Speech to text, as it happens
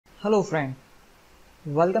Hello friend,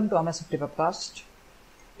 welcome to MS Safety Podcast.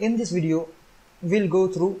 In this video, we'll go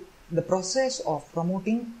through the process of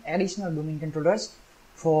promoting additional domain controllers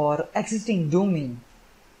for existing domain.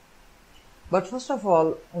 But first of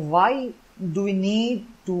all, why do we need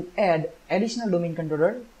to add additional domain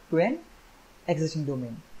controller to an existing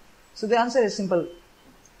domain? So the answer is simple.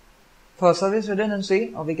 For service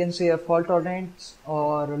redundancy, or we can say a fault tolerance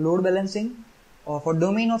or load balancing, or for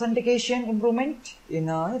domain authentication improvement in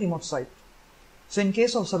a remote site. So in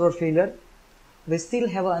case of server failure, we still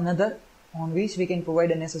have another on which we can provide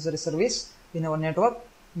a necessary service in our network,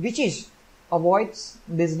 which is avoids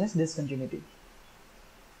business discontinuity.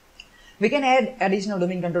 We can add additional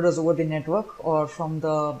domain controllers over the network or from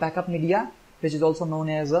the backup media, which is also known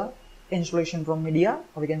as a installation from media,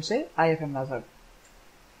 or we can say IFM method.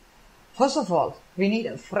 First of all, we need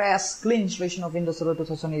a fresh, clean installation of Windows Server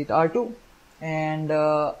 2008 R2. And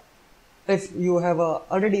if you have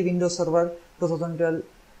already Windows Server 2012,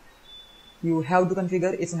 you have to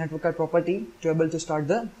configure its network card property to be able to start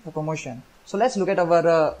the promotion. So let's look at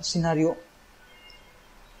our scenario.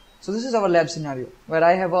 So this is our lab scenario where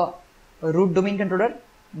I have a root domain controller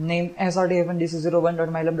named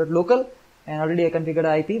srt-dc01.mylab.local, and already I configured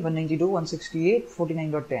IP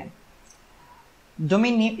 192.168.49.10.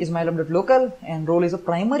 Domain name is mylab.local and role is a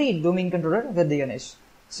primary domain controller with DNS.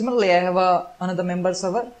 Similarly, I have another member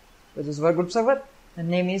server, which is workgroup server, and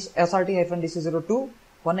name is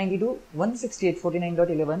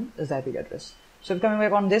srt-dc02.192.168.49.11 is the IP address. So coming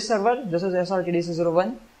back on this server, this is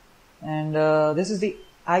srt-dc01, and this is the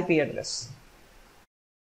IP address.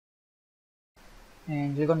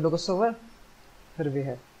 And click on local server. Here we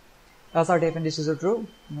have srt-dc02.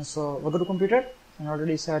 So workgroup computer, and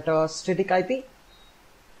already set a static IP.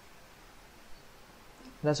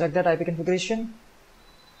 Let's check that IP configuration.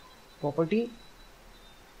 Property,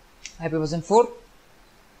 IP version 4,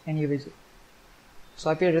 and UVC. So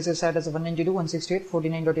IP address is set as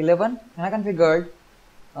 192.168.49.11, and I configured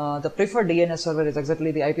the preferred DNS server is exactly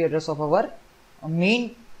the IP address of our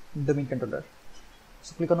main domain controller.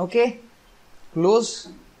 So click on OK, close,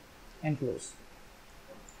 and close.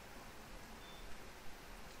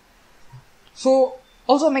 So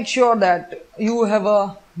also make sure that you have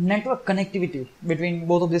a network connectivity between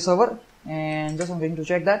both of the server, and just I'm going to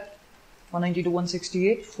check that.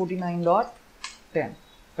 192.168.49.10.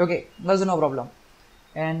 Okay, that's no problem.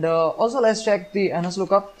 And also let's check the NS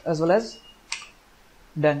lookup as well as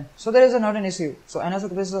done. So there is not an issue. So NS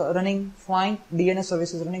lookup is running fine, DNS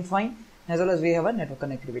service is running fine, as well as we have a network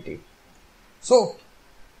connectivity. So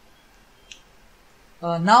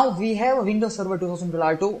now we have a Windows Server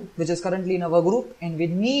 2012 R2, which is currently in our group, and we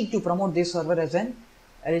need to promote this server as an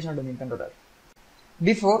additional domain controller.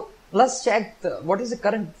 Before, let's check what is the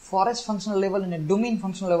current forest functional level and a domain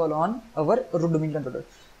functional level on our root domain controller.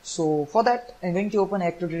 So for that, I'm going to open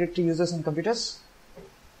Active Directory users and computers.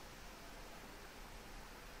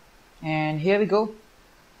 And here we go.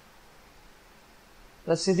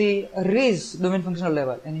 Let's see the raise domain functional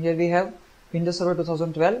level. And here we have Windows Server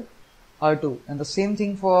 2012 R2. And the same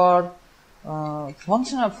thing for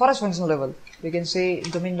forest functional level. We can say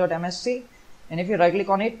domain.msc. And if you right click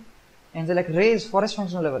on it, and select raise forest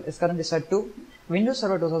functional level is currently set to Windows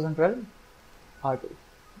Server 2012 R2.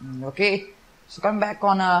 Okay, so come back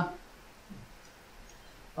on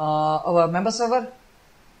our member server,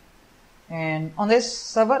 and on this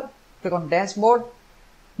server click on dashboard.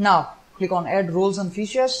 Now click on add roles and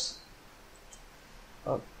features.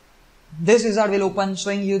 This wizard will open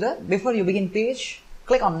showing you the before you begin page.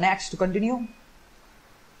 Click on next to continue.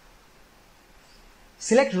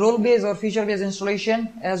 Select role-based or feature-based installation,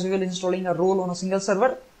 as we will installing a role on a single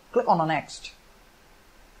server. Click on next.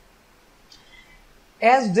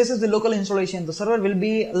 As this is the local installation, the server will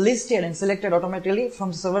be listed and selected automatically from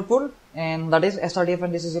the server pool, and that is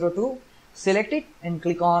srt-dc02. Select it and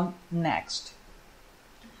click on next.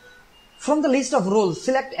 From the list of roles,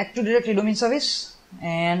 select Active Directory Domain Service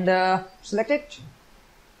and select it.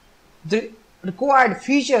 The required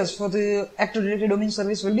features for the Active Directory Domain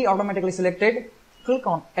Service will be automatically selected. Click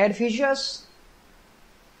on add features.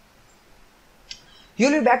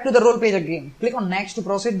 You will be back to the role page again. Click on next to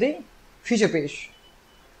proceed the feature page.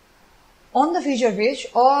 On the feature page,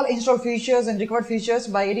 all installed features and required features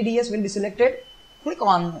by ADDS will be selected. Click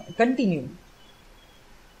on continue.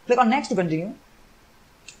 Click on next to continue.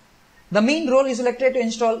 The main role is selected to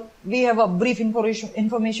install. We have a brief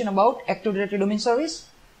information about Active Directory Domain Service.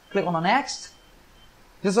 Click on next.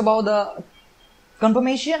 This is about the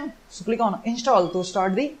confirmation. So click on install to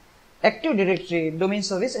start the Active Directory Domain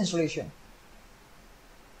Service installation.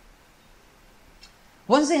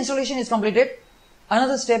 Once the installation is completed,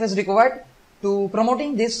 another step is required. to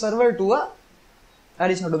promoting this server to a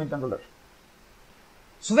additional domain controller.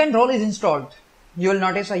 So when role is installed, you will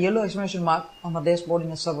notice a yellow exclamation mark on the dashboard in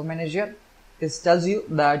the server manager. This tells you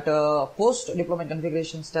that post deployment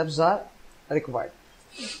configuration steps are required.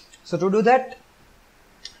 So to do that,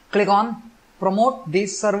 click on promote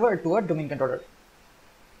this server to a domain controller.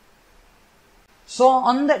 So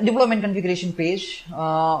on the deployment configuration page,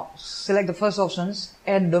 select the first options,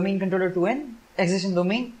 add domain controller to an existing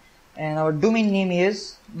domain, and our domain name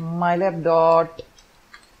is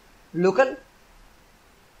mylab.local.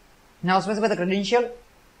 Now specify the credential.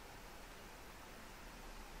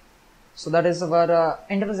 So that is our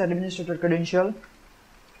enterprise administrator credential,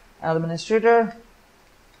 administrator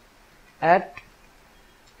at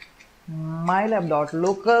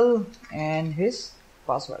mylab.local and his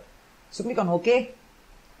password. So click on OK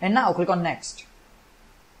and now click on next.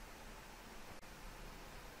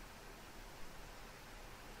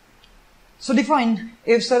 So define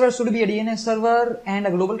if server should be a DNS server and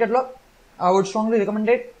a global catalog. I would strongly recommend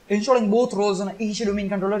it installing both roles on each domain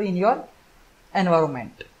controller in your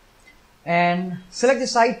environment. And select the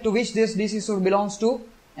site to which this DC should belongs to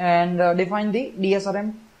and define the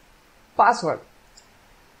DSRM password.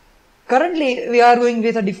 Currently we are going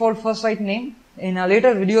with a default first site name. In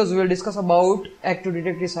later videos we will discuss about Active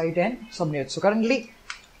Directory site and subnet. So currently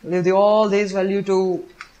leave all these value to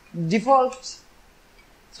default,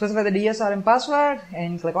 specify the DSRM password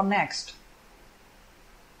and click on next.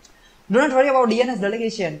 Do not worry about DNS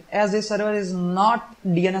delegation as this server is not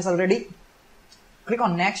DNS already. Click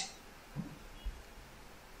on next.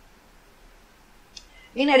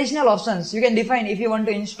 In additional options, you can define if you want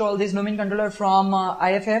to install this domain controller from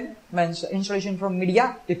IFM, means installation from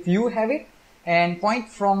media, if you have it, and point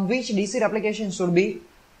from which DC replication should be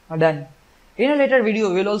done. In a later video,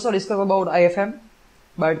 we will also discuss about IFM,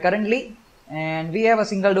 but currently, and we have a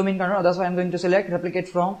single domain controller, that's why I am going to select replicate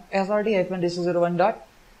from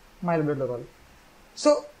srt-dc01.mylab.local.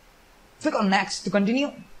 So, click on next to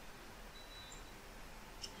continue.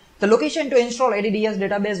 The location to install ADDS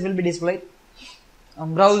database will be displayed.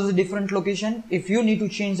 Browse different location if you need to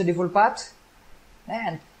change the default path,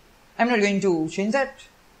 and I'm not going to change that.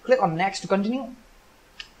 Click on next to continue.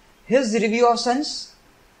 Here's the review options.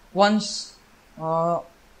 Once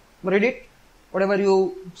read it, whatever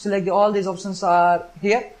you select, all these options are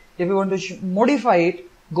here. If you want to modify it,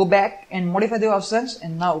 go back and modify the options,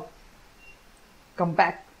 and now come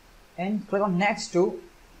back and click on next to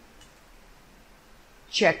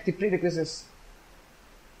check the prerequisites.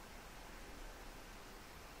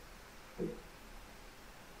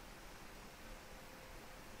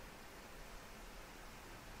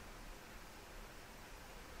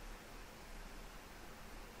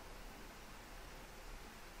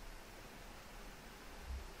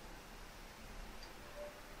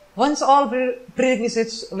 Once all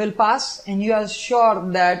prerequisites will pass and you are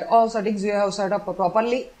sure that all settings you have set up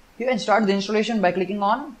properly, you can start the installation by clicking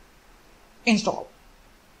on install.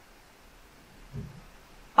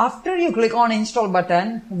 After you click on install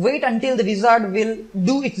button, wait until the wizard will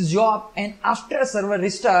do its job, and after server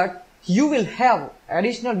restart, you will have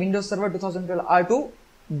additional Windows Server 2012 R2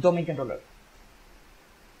 domain controller.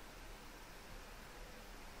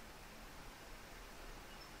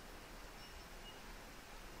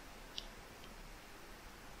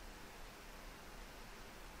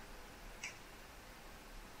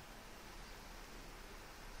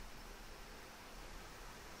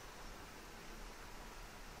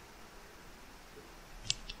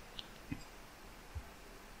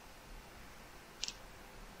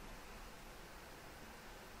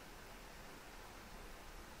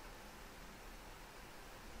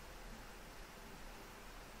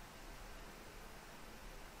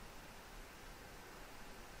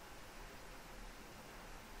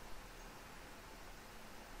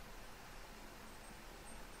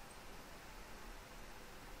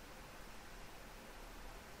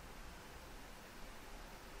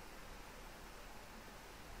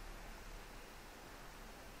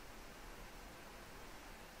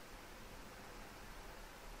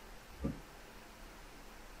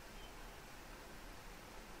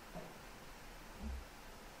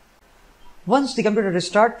 Once the computer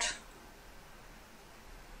restart,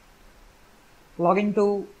 log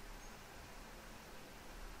into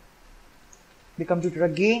the computer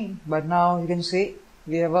again, but now you can see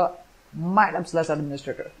we have a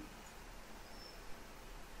mylab/administrator.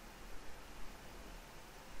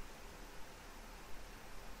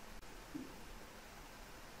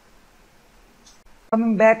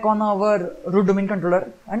 Coming back on our root domain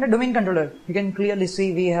controller, under domain controller, you can clearly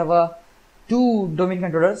see we have two domain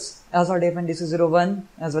controllers, srt-dc01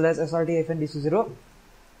 as well as srt-dc02.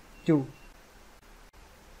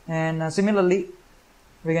 And similarly,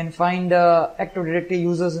 we can find Active Directory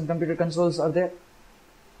users and computer consoles are there.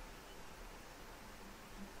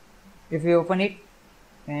 If we open it,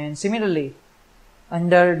 and similarly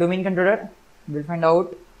under domain controller, we'll find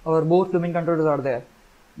out our both domain controllers are there.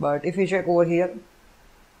 But if we check over here,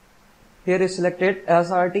 here is selected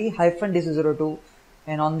SRT-DC02,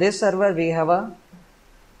 and on this server we have a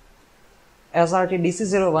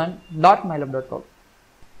SRT-DC01.mylab.com.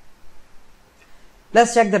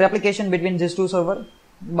 Let's check the replication between these two servers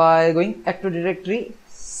by going Active Directory,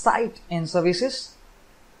 Site and Services.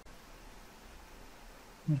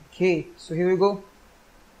 Okay, so here we go.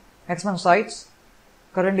 Expand sites.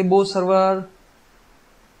 Currently both servers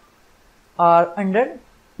are under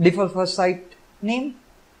default first site name,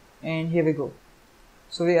 and here we go.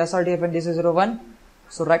 So we SRT-DC01.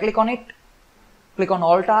 So right click on it, click on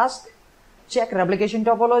all tasks, check replication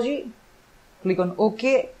topology, click on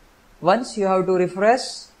OK. Once you have to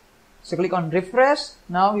refresh, so click on refresh.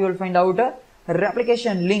 Now you will find out a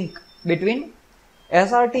replication link between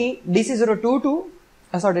SRT-DC02 to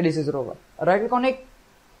SRT-DC01. Right click on it,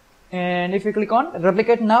 and if you click on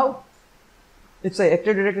replicate now, it's a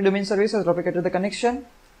Active Directory domain service has replicated the connection.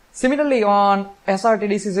 Similarly on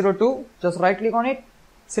SRT-DC02, just right click on it,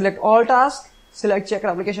 select all tasks, select check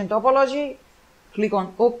replication topology, click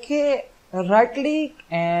on OK, right click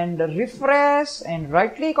and refresh, and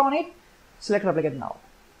right click on it, select replicate now.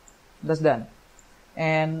 That's done.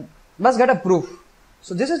 And let's get a proof.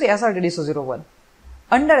 So this is the SRT-DC01.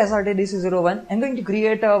 Under SRT-DC01, I'm going to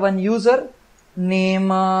create one user name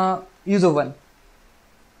user1.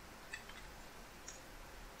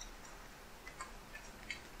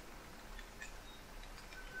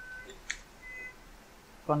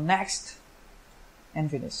 Next and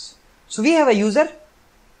finish. So we have a user1,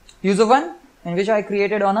 and which I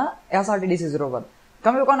created on a SRT-DC01.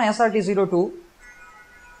 Come look on SRT-02.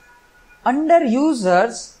 Under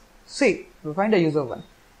users, see, we find a user1.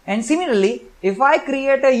 And similarly, if I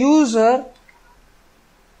create a user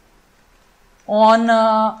on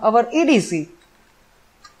our ADC,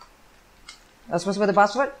 specify the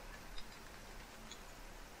password,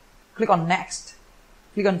 click on next,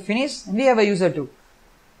 click on finish, and we have a user2.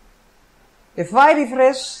 If I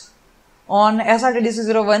refresh on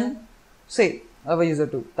SRT-DC01, say our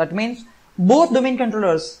user2, that means both domain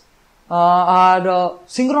controllers are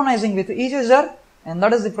synchronizing with each other, and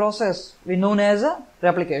that is the process we known as a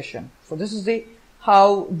replication. So this is the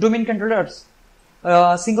how domain controllers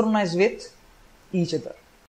synchronize with each other.